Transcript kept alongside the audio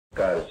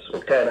because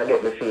it kind of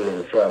get me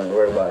feeling from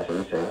where boss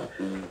himself.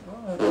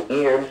 You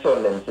hear him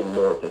son them sing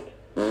about it.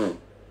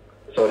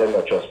 So they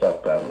not trust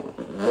Popcaan.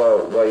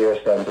 What your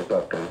stand to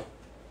Popcaan?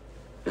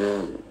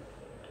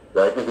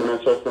 Like if you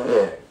not trust him?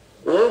 Yeah.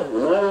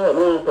 Yeah,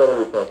 no problem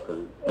with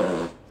Popcaan.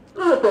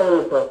 No problem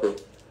with Popcaan.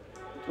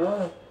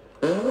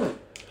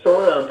 So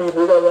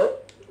people got that?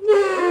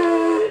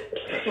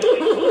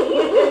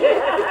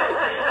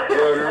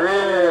 You're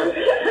real.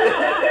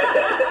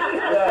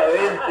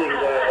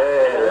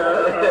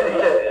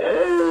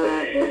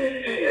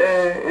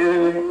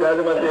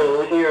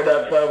 We hear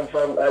that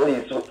from at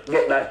least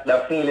get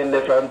that feeling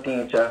there from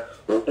teacher.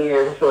 We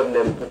hear the son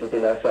them put it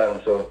in a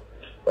song, so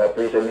I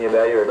appreciate maybe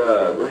I hear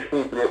that. Which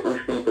people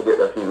get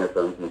that feeling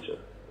from teacher?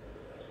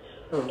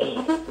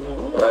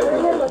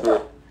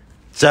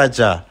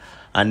 Jaja,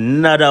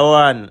 another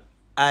one.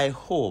 I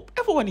hope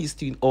everyone is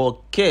doing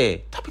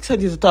okay. Topics I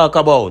need to talk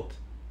about.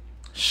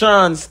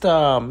 Shawn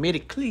made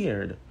it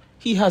clear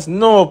he has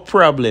no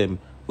problem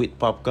with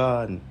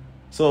Popcaan.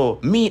 So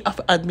me, I have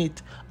to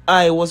admit,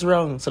 I was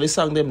wrong. So they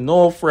sang them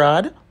no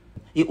fraud.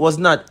 It was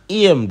not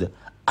aimed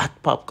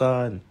at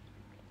Popcaan.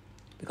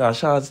 Because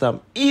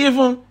Shawn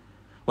even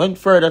went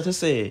further to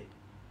say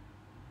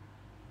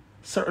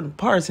certain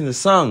parts in the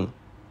song,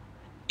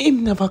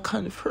 him never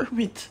confirm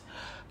it.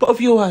 But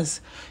viewers,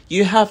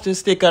 you have to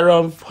stick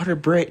around for the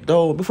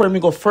breakdown. Before we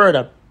go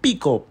further,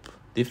 pick up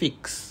the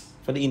fix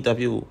for the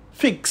interview.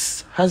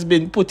 Fix has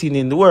been putting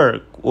in the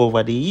work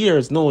over the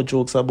years, no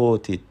jokes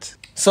about it.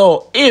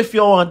 So if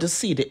you want to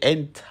see the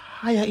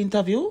entire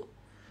interview,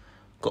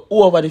 go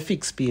over the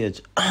Fix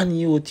page on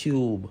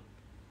YouTube.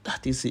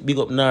 That is it. Big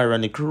up Nara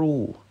and the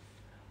crew.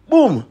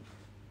 Boom.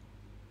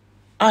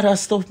 Other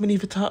stuff we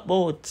need to talk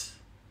about.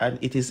 And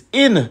it is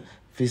in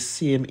the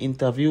same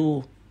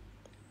interview.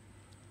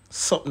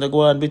 Something that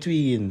go on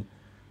between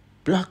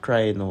Black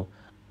Ryno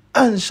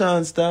and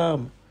Shawn.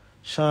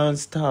 Shawn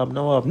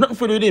now have nothing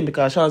to do with him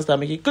because Shawn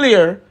make it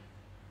clear.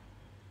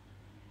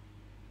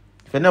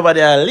 If you never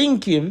there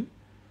link him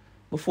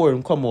before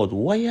him come out,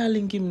 why you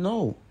link him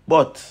now?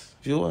 But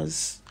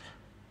viewers,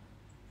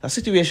 the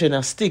situation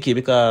is sticky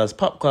because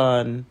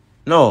Popcaan,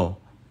 no,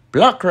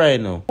 Black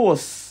Ryno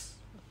posts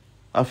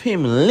of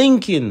him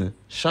linking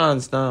Shawn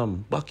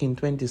back in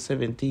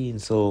 2017.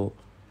 So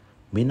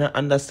me not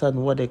understand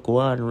what they go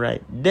on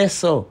right there.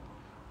 So,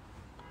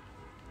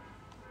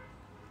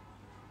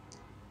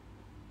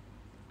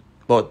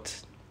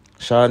 but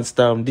Shawn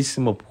this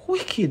him up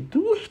wicked,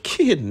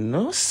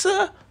 no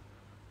sir.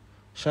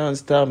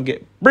 Shawn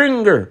get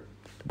bringer,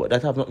 but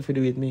that have nothing to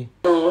do with me.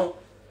 No,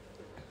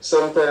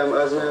 sometimes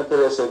as I tell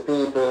you, say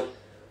people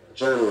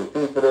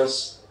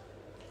just,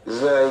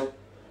 it's like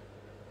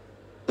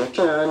you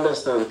can't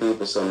understand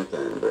people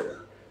sometimes, brother,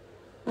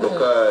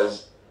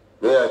 because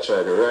we are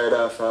trying to ride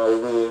off our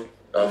way,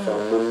 off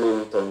our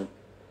momentum.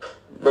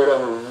 Brother,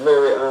 I'm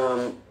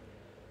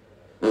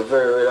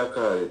very what I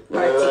call it.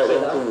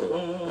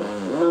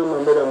 No,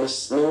 my brother, my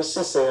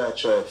sister I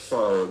try to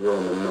follow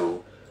around now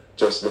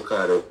just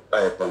because of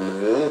hype.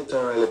 I'm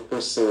literally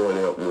pushing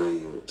all up my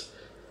youth.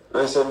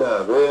 I said,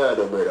 dog, where are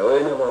the brother? Why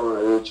you never want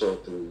to reach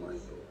out to me, my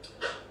youth?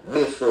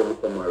 Before I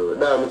come around.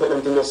 Dog, I take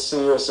them things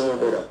serious, my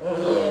brother.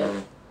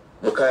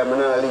 Because I'm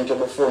not linking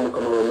before I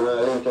come around, I'm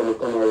not linking when I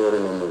come around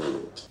in my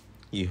youth.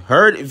 You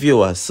heard it,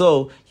 viewers,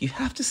 so you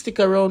have to stick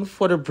around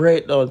for the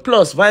breakdown.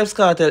 Plus, Vybz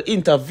Kartel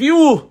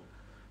interview.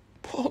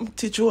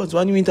 Pumpty Jones,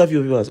 when you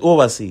interview viewers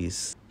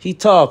overseas, he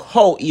talk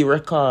how he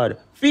record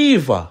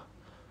Fever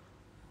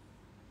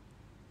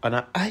on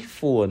an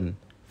iPhone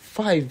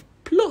 5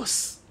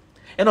 Plus.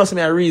 And also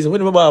me a reason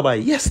when my barber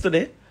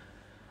yesterday,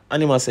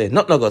 and he must say,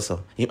 not go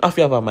so. He have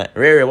to have a mic,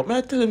 rare, but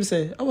I tell him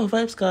say, our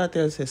Vybz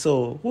Kartel say,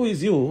 so who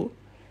is you?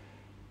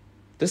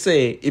 They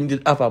say him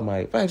did have a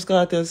mic. Vybz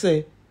Kartel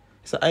say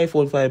it's an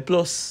iPhone 5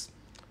 Plus.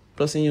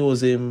 Plus he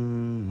use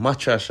him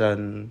mattress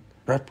and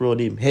wrap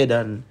around him head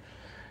and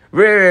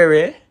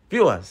rare.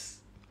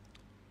 Viewers,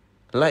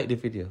 like the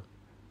video.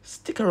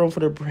 Stick around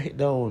for the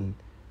breakdown.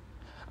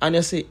 And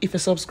you say, if you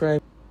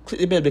subscribe, click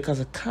the bell because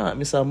I can't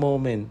miss a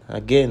moment.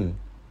 Again,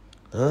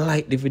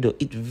 like the video.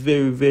 It's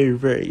very, very,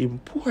 very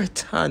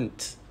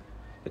important.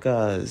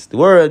 Because the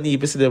world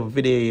needs to see them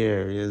video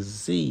here. You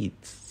see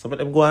it. Some of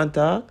them go and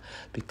talk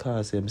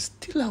because them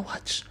still a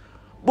watch.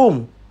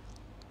 Boom.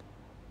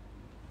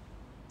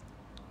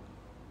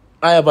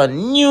 I have a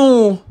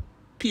new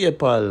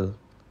PayPal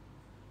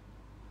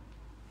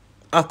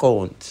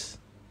account.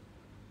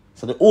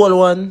 So the old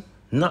one,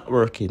 not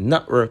working.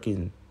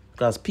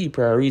 Because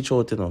people are reach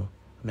out,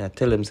 I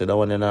tell them, say that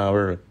one not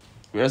work.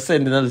 We are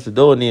sending a little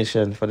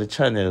donation for the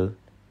channel.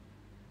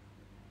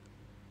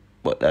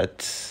 But that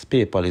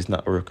PayPal is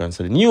not working.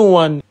 So the new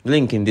one,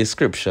 link in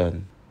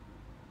description.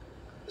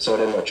 So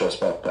they not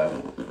trust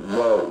Popcaan.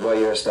 What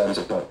your stand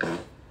to Popcaan?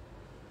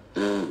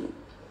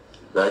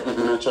 Like if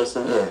you not trust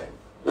him? Yeah.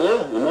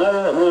 Yeah,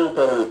 no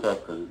problem with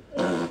Popcaan.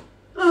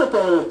 No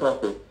problem with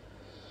Popcaan.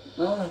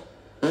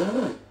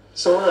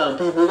 So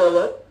people got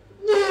that?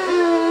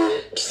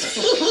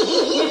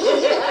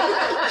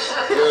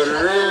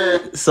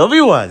 So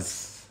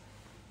viewers,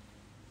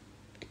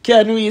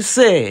 Can we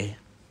say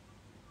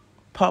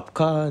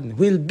Popcaan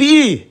will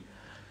be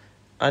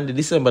on the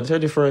December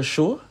 31st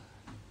show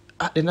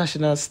at the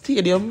National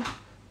Stadium,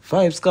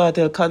 Vybz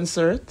Kartel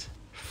concert,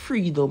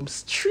 Freedom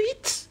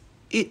Street?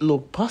 It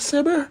look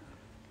possible.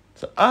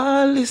 So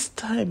all this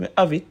time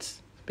I have it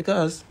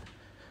because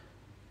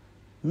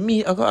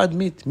me, I gotta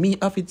admit, me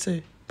have it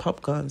say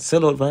Popcaan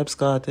sell out Vybz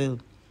Kartel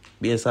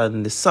based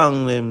on the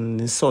song them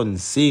the son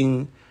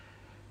sing,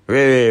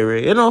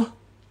 you know.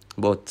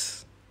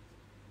 But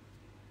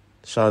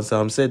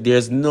Shawn said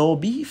there's no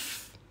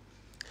beef.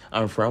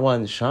 And for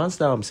one, Shawn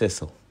says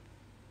so.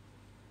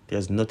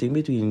 There's nothing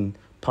between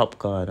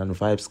Popcaan and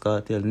Vybz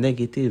Kartel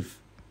negative,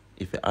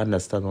 if you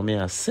understand what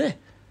I say.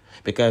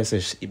 Because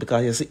you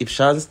see, if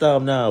Shawn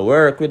now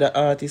work with the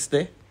artist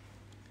there,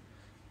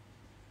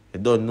 you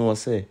don't know,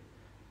 say.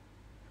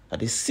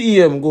 And the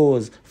same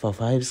goes for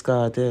Vybz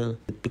Kartel.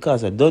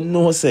 Because I don't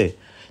know, say,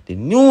 the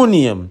new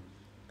name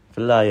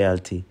for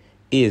loyalty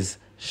is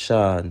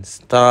Shawn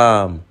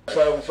Storm.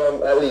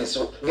 From at least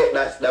get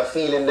that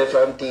feeling there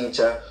from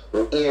teacher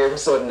who hear him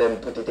son them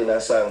put it in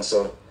a song,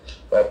 so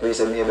I pray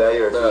say maybe I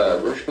hear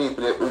which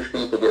people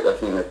get that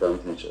feeling from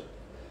teacher?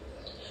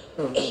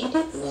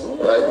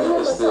 Why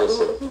people still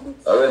say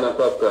I went a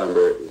Popcaan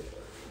birthday.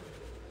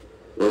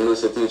 When you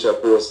say teacher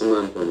post the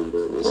man from the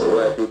birthday, so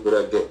why people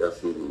that get that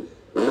feeling?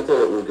 Let me tell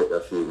you who get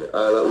that feeling.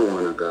 All that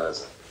women in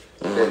Gaza.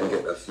 They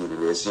get that feeling.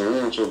 They see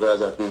real true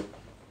Gaza people.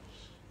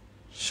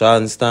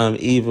 Shawn Storm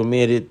even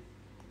made it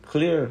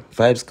clear.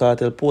 Vybz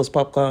Kartel post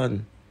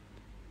Popcaan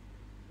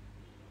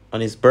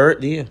on his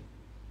birthday.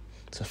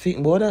 So think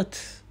about that.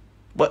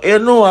 But you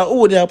know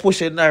who they are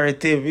pushing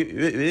narrative.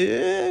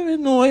 We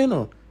know, you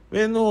know.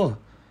 We know.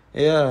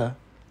 Yeah.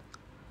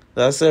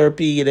 That's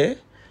RP there.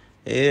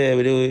 Yeah,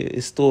 we do a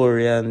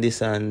story and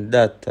this and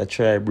that. I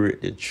try to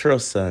break the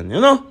trust and,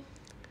 you know.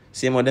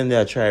 Same of them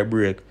they try to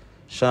break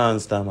Shawn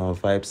Storm and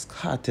Vybz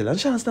Kartel. And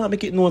Shawn Storm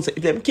make it known that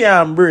if them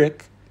can't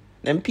break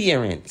them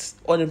parents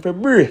or them for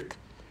break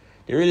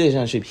the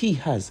relationship he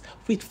has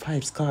with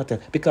Vybz Kartel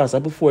because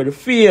before the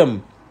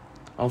fame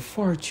and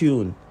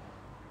fortune,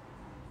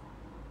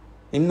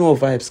 him know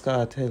Vybz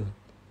Kartel.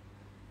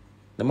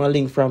 Them are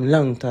linked from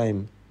long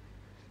time.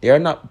 They are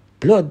not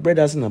blood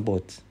brothers in a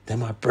but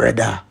them are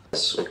brother.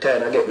 So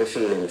kind of get the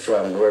feeling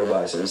from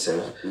Vybz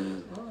himself.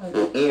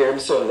 You hear him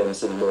son them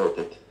sing about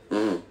it.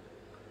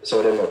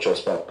 So they not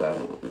trust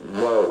Popcaan.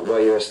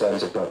 What your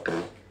stance with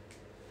Popcaan?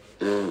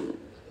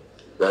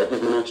 Like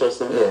if you not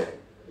trust him? Yeah.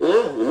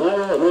 Yeah, you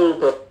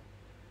know.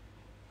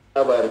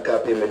 I've had a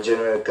copy of my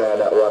general card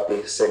that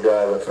Wappy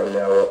cigar from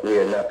there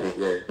weird nappy.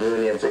 Yeah. New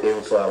name for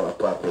Informer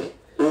Pappy.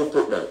 Who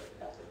put that?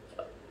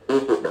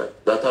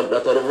 That's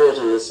the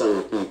version of the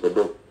song people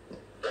do.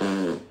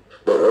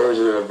 But the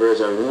original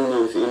version, new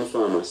name for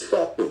Informer,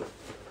 stop it.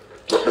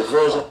 But the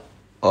version.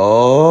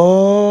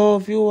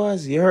 Oh,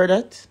 viewers, you heard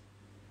that?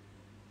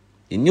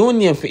 The new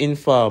name for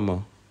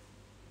Informer.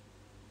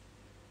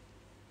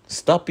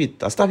 Stop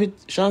it. Stop it,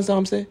 Shawn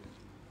Storm say.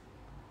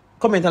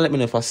 Comment and let me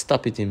know if I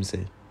stop it, him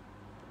say.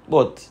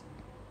 But,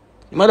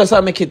 you might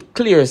just make it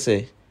clear,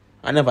 say.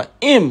 I never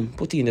him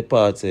put in the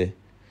part, say.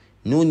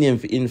 New name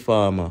for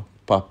Informer,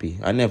 Papi.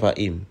 I never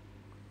him.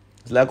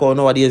 It's like how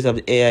nowadays have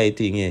the AI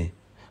thing, yeah.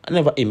 I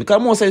never him.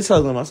 Because most of the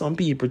songs are some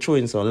people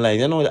throwing some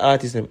lines. You know the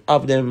artists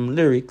have them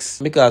lyrics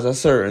because of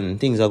certain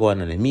things are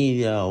going on in the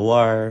media,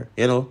 war,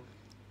 you know.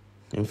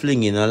 And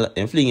flinging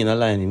a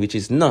line which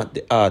is not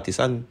the artist.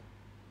 And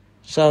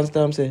Shawn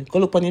Storm say, go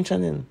look on your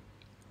channel.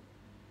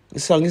 The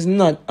song is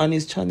not on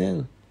his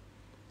channel.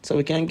 So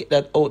we can get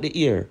that out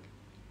the ear.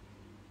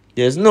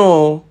 There's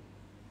no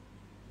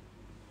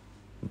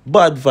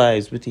bad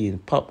vibes between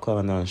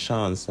Popcaan and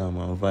Shawn Storm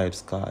and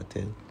Vybz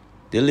Kartel.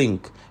 The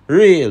link,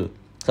 real.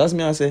 So that's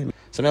me I say.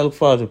 So I look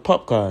forward to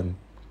Popcaan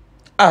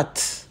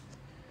at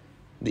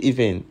the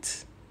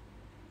event.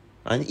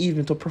 And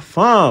even to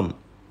perform.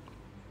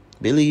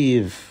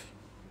 Believe.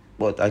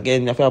 But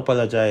again, I have to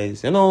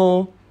apologize. You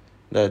know,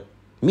 that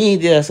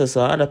media says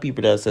so, other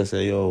people that says,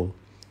 yo,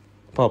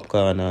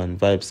 Popcaan and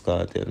Vybz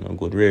Kartel, no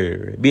good,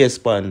 rare,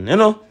 based on, you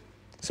know,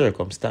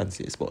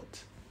 circumstances.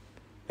 But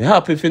we're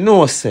happy if you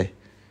know, say,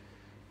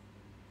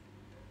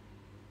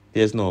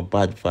 there's no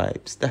bad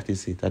vibes. That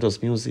is it. That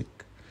was music.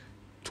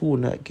 Do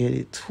not get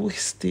it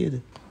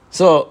twisted.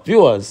 So,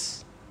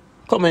 viewers,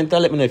 comment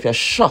and let me know if you're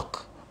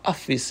shocked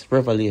of this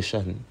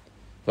revelation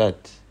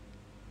that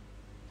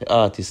the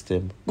artist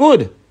them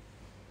good.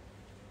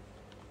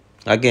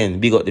 Again,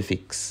 big up the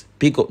fix.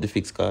 Pick up the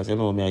fix, cause you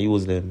know me, I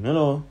use them, you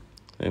know.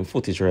 Them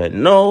footage right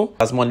now.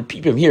 As many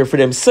people here for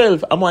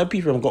themselves, and many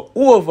people go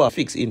over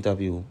fix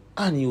interview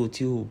on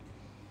YouTube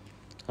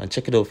and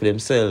check it out for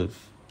themselves.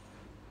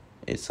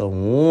 It's a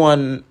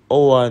 1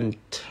 hour and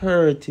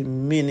 30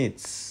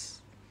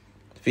 minutes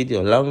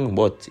video long,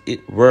 but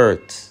it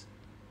worth.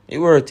 It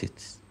worth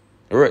it.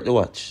 It worth the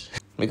watch.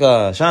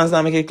 Because Shawn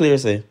Storm make it clear,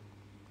 say,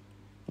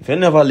 if you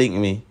never link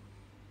me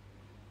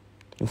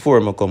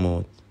before I come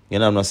out, you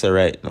know I'm not say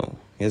right now.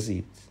 You see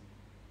it.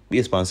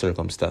 Based on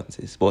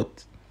circumstances.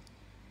 But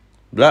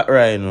Black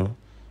Ryno,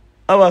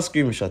 I have a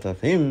screenshot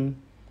of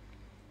him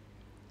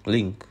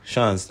link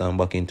Shawn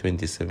back in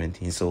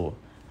 2017. So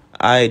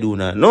I do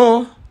not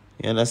know.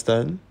 You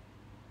understand?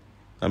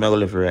 I'm going to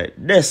left right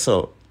there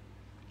so.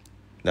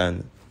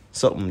 Then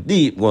something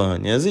deep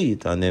one, you see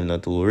it? And them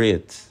not to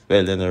rate.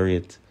 Well, then I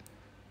rate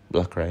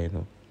Black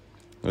Ryno.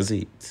 You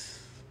see it?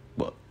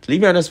 But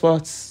leave me on the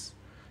spots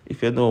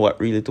if you know what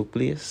really took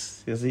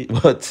place. You see?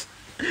 But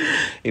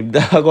if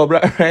that go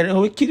Black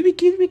Ryno,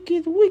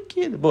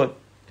 wicked. But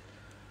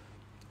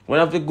one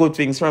of the good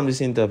things from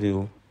this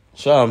interview,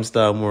 Shawn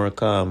more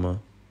calmer.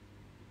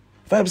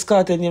 Vybz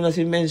Kartel name that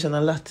you mentioned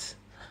a lot.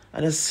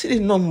 And the city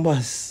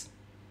numbers.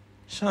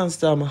 Shawn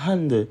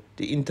handled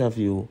the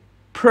interview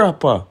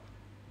proper.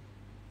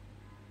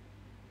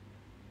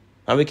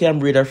 And we can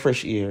breathe a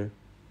fresh air.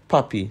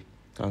 Papi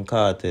and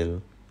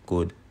Kartel.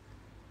 Good.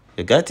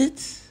 You got it?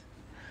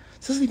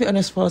 So leave me on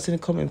the spot in the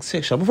comment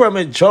section. Before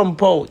I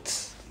jump out.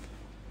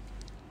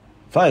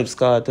 Vybz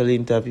Kartel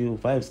interview.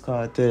 Vybz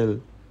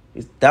Kartel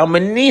is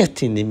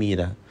dominating the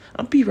media.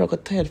 And people are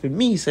got tired for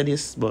me say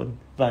this, but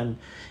Van,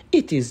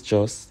 it is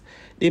just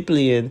they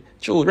playing.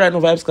 True, right now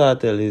Vybz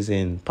Kartel is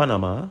in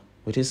Panama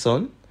with his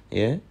son.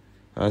 Yeah.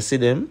 I see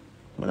them.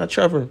 I'm gonna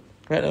travel.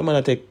 Right now I'm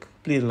gonna take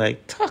plane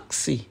like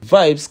taxi.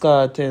 Vybz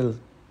Kartel.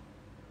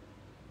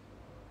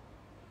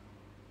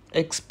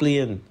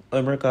 Explain.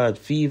 I'm record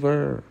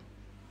Fever.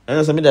 And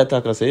that's something that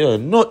talk and say, yo,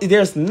 no,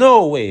 there's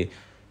no way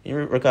you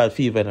record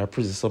Fever in a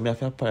prison. So I have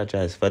to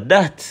apologize for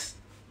that.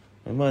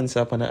 My man's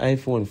up on an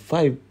iPhone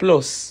 5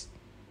 Plus.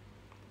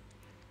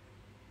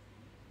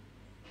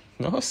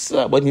 No,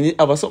 sir. But you need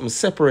to have something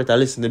separate to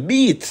listen to the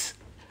beat.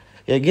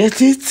 You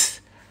get it?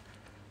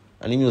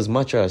 And he use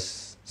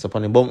mattress. So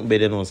upon the bunk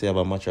bed, you know, say have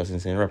a mattress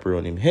and say wrap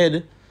around him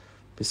head.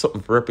 There's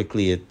something to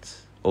replicate.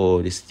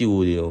 Or the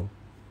studio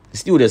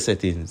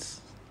settings.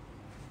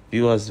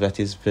 Viewers, that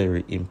is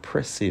very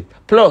impressive.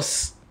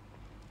 Plus,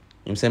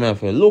 him say, man,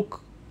 if you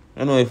look,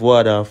 I know if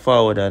water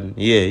forward and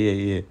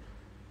yeah.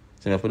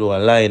 So I have to do a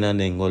line and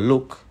then go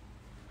look.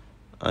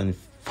 And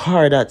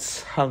for that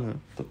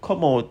song to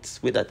come out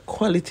with that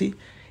quality,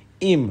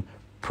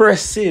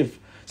 impressive.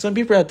 Some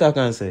people are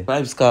talking and say,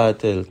 Vybz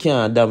Kartel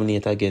can't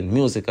dominate again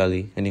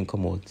musically when he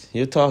come out.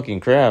 You're talking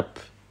crap.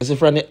 So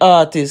from the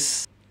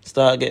artists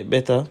start get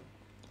better,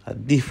 a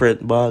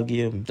different ball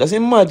game. Just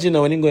imagine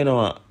when you go in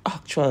an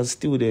actual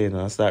studio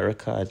and start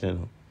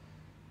recording.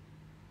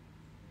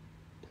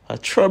 A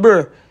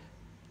trouble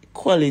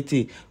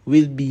quality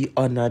will be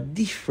on a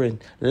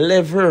different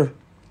level.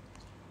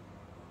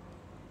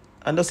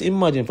 And just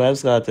imagine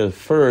Vybz Kartel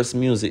first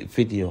music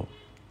video.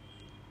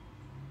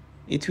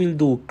 It will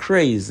do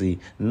crazy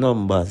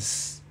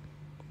numbers.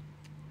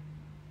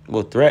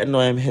 But right now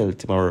I'm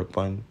healthy, my work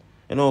pan.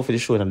 You know, for the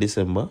show in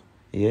December,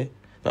 yeah,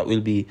 that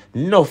will be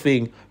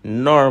nothing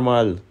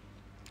normal.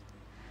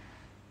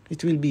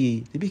 It will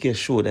be the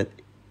biggest show that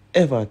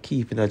ever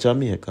keep in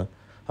Jamaica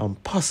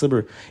and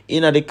possible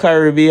in the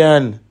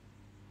Caribbean.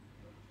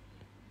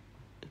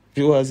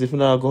 Viewers, if you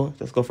not go,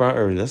 just go from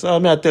early. That's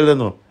all I tell you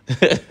now.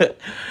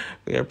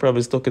 We are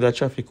probably stuck in the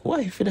traffic.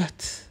 Why for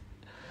that?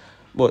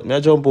 But me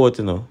jump out,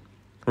 you know.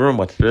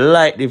 Remember,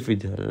 like the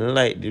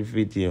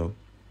video.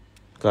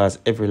 Because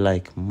every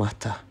like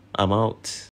matter. I'm out.